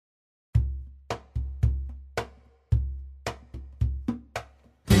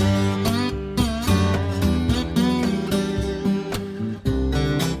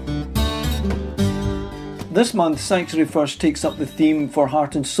This month, Sanctuary First takes up the theme for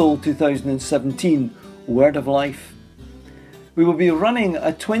Heart and Soul 2017, Word of Life. We will be running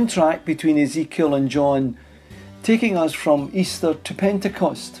a twin track between Ezekiel and John, taking us from Easter to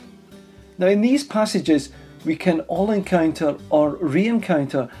Pentecost. Now, in these passages, we can all encounter or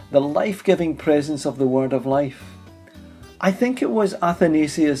re-encounter the life-giving presence of the Word of Life. I think it was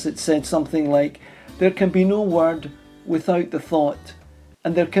Athanasius that said something like, there can be no word without the thought,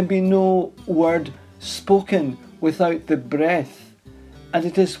 and there can be no word spoken without the breath. And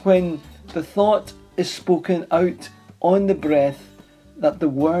it is when the thought is spoken out on the breath that the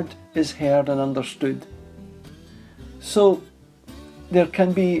word is heard and understood. So there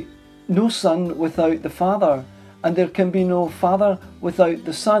can be no Son without the Father, and there can be no Father without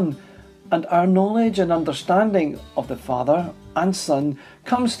the Son. And our knowledge and understanding of the Father and Son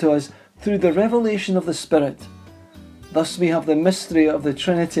comes to us through the revelation of the Spirit. Thus we have the mystery of the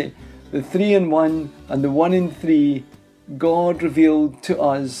Trinity, the 3 in 1 and the 1 in 3, God revealed to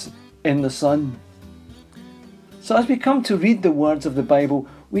us in the Son. So as we come to read the words of the Bible,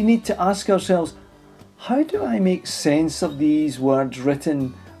 we need to ask ourselves, how do I make sense of these words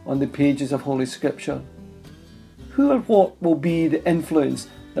written on the pages of Holy Scripture? Who or what will be the influence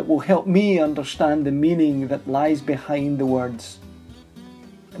that will help me understand the meaning that lies behind the words?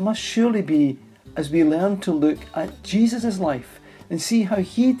 It must surely be as we learn to look at Jesus' life and see how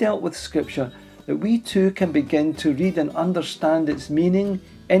he dealt with Scripture, that we too can begin to read and understand its meaning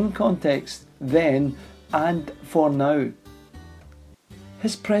in context then and for now.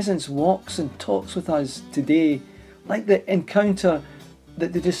 His presence walks and talks with us today, like the encounter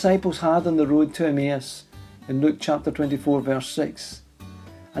that the disciples had on the road to Emmaus in Luke chapter 24 verse 6.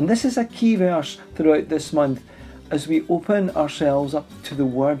 And this is a key verse throughout this month as we open ourselves up to the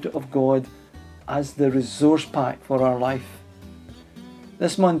Word of God as the resource pack for our life.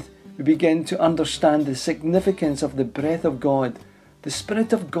 This month we begin to understand the significance of the breath of God, the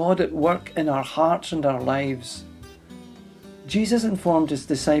Spirit of God at work in our hearts and our lives. Jesus informed his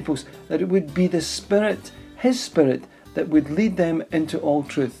disciples that it would be the Spirit, his Spirit, that would lead them into all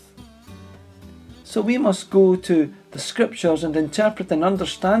truth. So we must go to the Scriptures and interpret and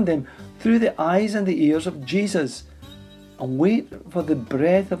understand them through the eyes and the ears of Jesus, and wait for the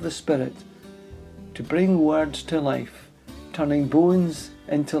breath of the Spirit to bring words to life, turning bones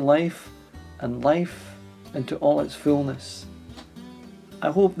into life and life into all its fullness. I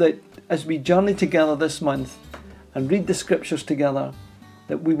hope that as we journey together this month and read the Scriptures together,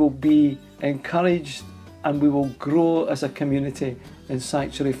 that we will be encouraged and we will grow as a community in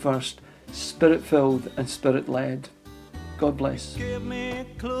Sanctuary First, Spirit-filled and Spirit-led. God bless. Give me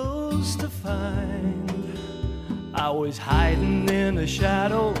close to find. I was hiding in the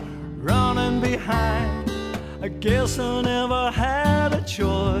shadow, running behind. I guess I never had a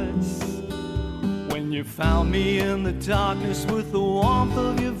choice. When you found me in the darkness with the warmth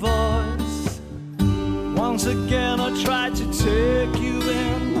of your voice, once again I tried to take you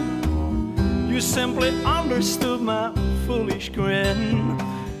in. You simply understood my foolish grin.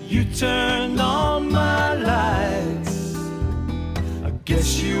 You turned on my lights. I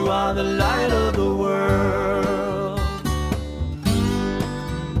guess you are the light of the world.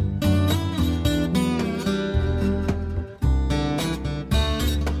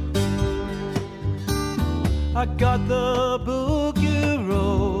 I got the book you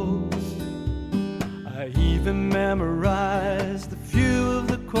wrote. I even memorized a few of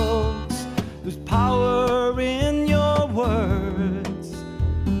the quotes. There's power in your words,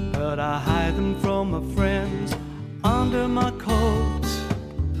 but I hide them from my friends under my coat.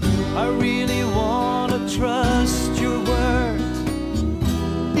 I really want to trust your word,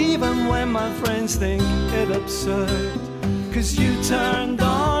 even when my friends think it absurd. 'Cause you turned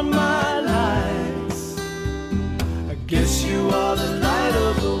on my lights. Guess you are the light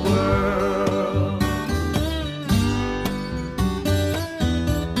of the world.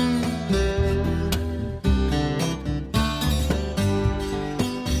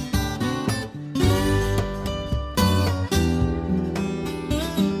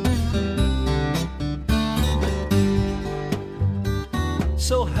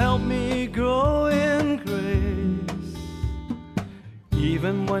 So help me grow in grace,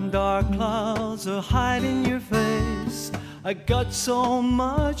 even when dark clouds are hiding your face. I got so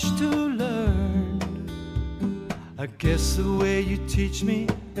much to learn. I guess the way you teach me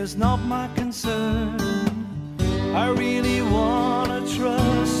is not my concern. I really wanna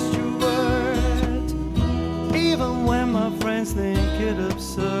trust your word, even when my friends think it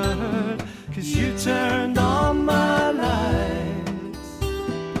absurd. 'Cause you turned on my lights.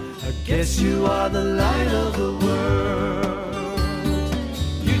 I guess you are the light of the world.